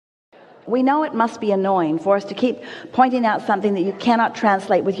We know it must be annoying for us to keep pointing out something that you cannot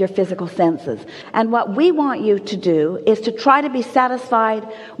translate with your physical senses. And what we want you to do is to try to be satisfied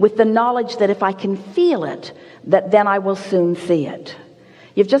with the knowledge that if I can feel it, that then I will soon see it.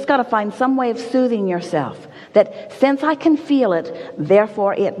 You've just got to find some way of soothing yourself, that since I can feel it,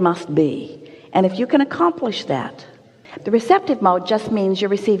 therefore it must be. And if you can accomplish that, the receptive mode just means you're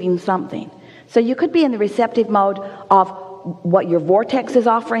receiving something. So you could be in the receptive mode of what your vortex is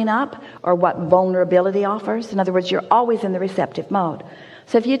offering up, or what vulnerability offers. In other words, you're always in the receptive mode.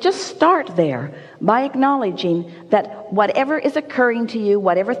 So if you just start there by acknowledging that whatever is occurring to you,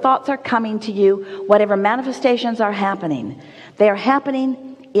 whatever thoughts are coming to you, whatever manifestations are happening, they are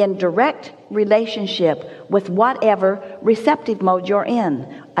happening in direct relationship with whatever receptive mode you're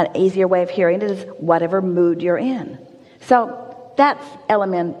in. An easier way of hearing it is whatever mood you're in. So that's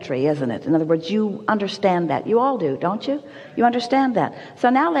elementary, isn't it? In other words, you understand that. You all do, don't you? You understand that. So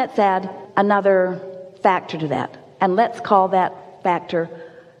now let's add another factor to that. And let's call that factor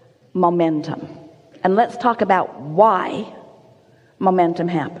momentum. And let's talk about why momentum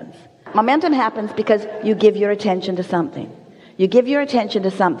happens. Momentum happens because you give your attention to something. You give your attention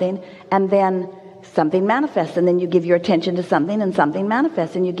to something, and then something manifests, and then you give your attention to something and something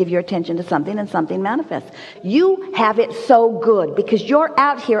manifests, and you give your attention to something and something manifests. You have it so good because you're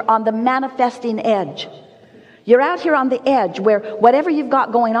out here on the manifesting edge. You're out here on the edge where whatever you've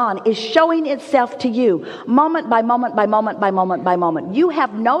got going on is showing itself to you moment by moment by moment by moment by moment. You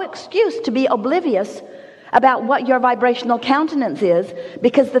have no excuse to be oblivious about what your vibrational countenance is,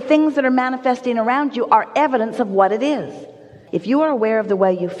 because the things that are manifesting around you are evidence of what it is. If you are aware of the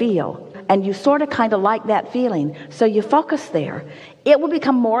way you feel, and you sort of kind of like that feeling, so you focus there, it will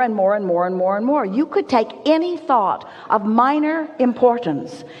become more and more and more and more and more. You could take any thought of minor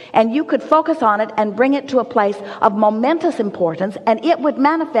importance, and you could focus on it and bring it to a place of momentous importance, and it would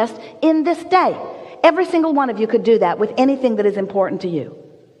manifest in this day. Every single one of you could do that with anything that is important to you.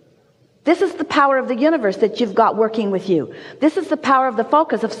 This is the power of the universe that you've got working with you. This is the power of the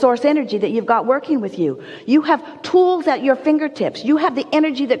focus of source energy that you've got working with you. You have tools at your fingertips. You have the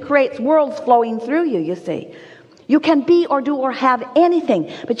energy that creates worlds flowing through you, you see. You can be or do or have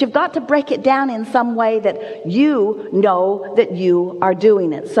anything, but you've got to break it down in some way that you know that you are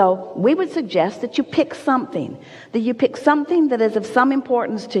doing it. So we would suggest that you pick something, that is of some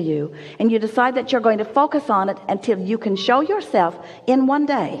importance to you, and you decide that you're going to focus on it until you can show yourself in one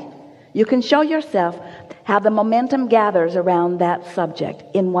day. You can show yourself how the momentum gathers around that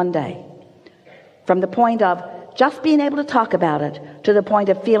subject in one day. From the point of just being able to talk about it, to the point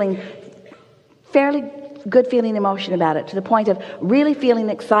of feeling fairly good feeling emotion about it, to the point of really feeling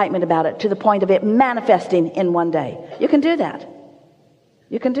excitement about it, to the point of it manifesting in one day. You can do that.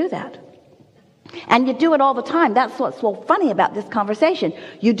 You can do that. And you do it all the time. That's what's so funny about this conversation.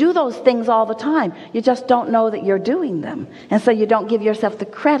 You do those things all the time. You just don't know that you're doing them. And so you don't give yourself the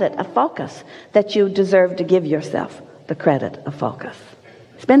credit of focus that you deserve to give yourself the credit of focus.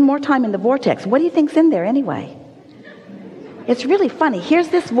 Spend more time in the vortex. What do you think's in there anyway? It's really funny. Here's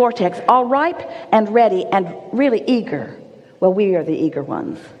this vortex, all ripe and ready and really eager. Well, we are the eager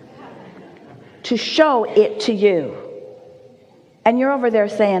ones. To show it to you. And you're over there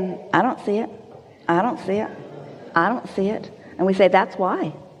saying, I don't see it. I don't see it. I don't see it. And we say, that's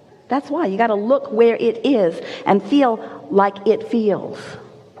why. That's why. You got to look where it is and feel like it feels.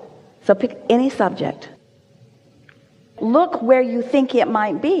 So pick any subject. Look where you think it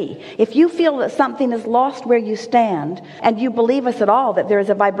might be. If you feel that something is lost where you stand, and you believe us at all that there is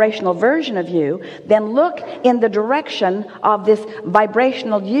a vibrational version of you, then look in the direction of this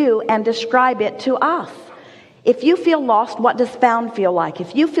vibrational you and describe it to us. If you feel lost, what does found feel like?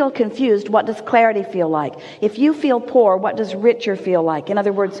 If you feel confused, what does clarity feel like? If you feel poor, what does richer feel like? In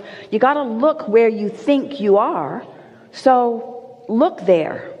other words, you got to look where you think you are. So look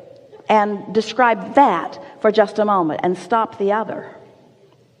there and describe that for just a moment and stop the other.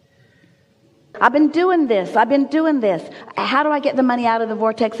 I've been doing this. How do I get the money out of the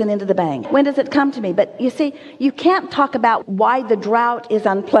vortex and into the bank? When does it come to me? But you see, you can't talk about why the drought is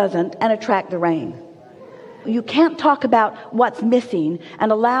unpleasant and attract the rain. You can't talk about what's missing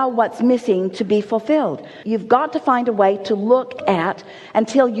and allow what's missing to be fulfilled. You've got to find a way to look at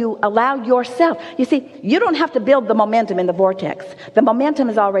until you allow yourself. You see, you don't have to build the momentum in the vortex. The momentum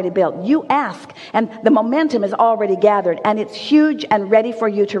is already built. You ask, and the momentum is already gathered, and it's huge and ready for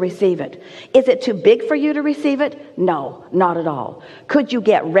you to receive it. Is it too big for you to receive it? No, not at all. Could you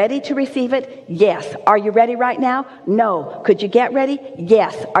get ready to receive it? Yes. Are you ready right now? No. Could you get ready?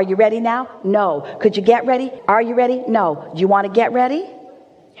 Yes. Are you ready now? No. Could you get ready? Are you ready? No. Do you want to get ready?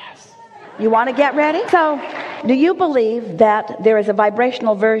 Yes. You want to get ready? So do you believe that there is a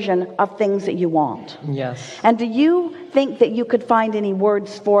vibrational version of things that you want? Yes. And do you think that you could find any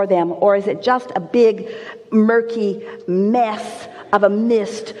words for them, or is it just a big murky mess of a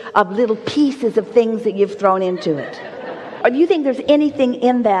mist of little pieces of things that you've thrown into it? Or do you think there's anything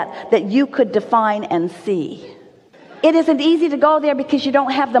in that you could define and see? It isn't easy to go there because you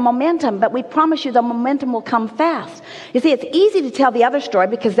don't have the momentum, but we promise you the momentum will come fast. You see, it's easy to tell the other story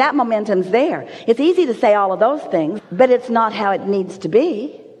because that momentum's there. It's easy to say all of those things, but it's not how it needs to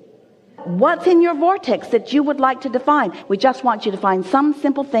be. What's in your vortex that you would like to define? We just want you to find some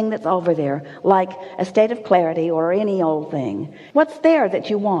simple thing that's over there, like a state of clarity or any old thing. What's there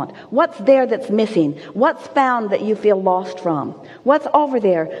that you want? What's there that's missing? What's found that you feel lost from? What's over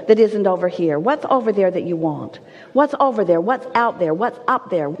there that isn't over here? What's over there that you want? What's over there? What's out there? What's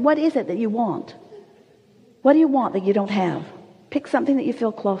up there? What is it that you want? What do you want that you don't have? Pick something that you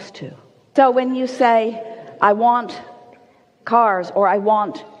feel close to. So when you say, I want cars, or I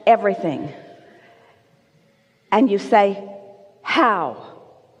want everything, and you say, how?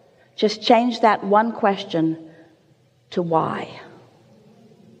 Just change that one question to why.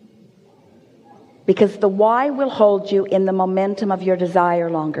 Because the why will hold you in the momentum of your desire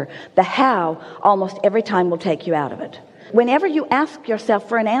longer. The how almost every time will take you out of it. Whenever you ask yourself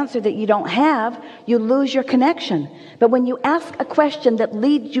for an answer that you don't have, you lose your connection. But when you ask a question that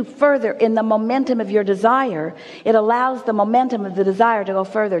leads you further in the momentum of your desire, it allows the momentum of the desire to go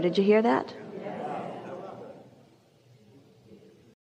further. Did you hear that?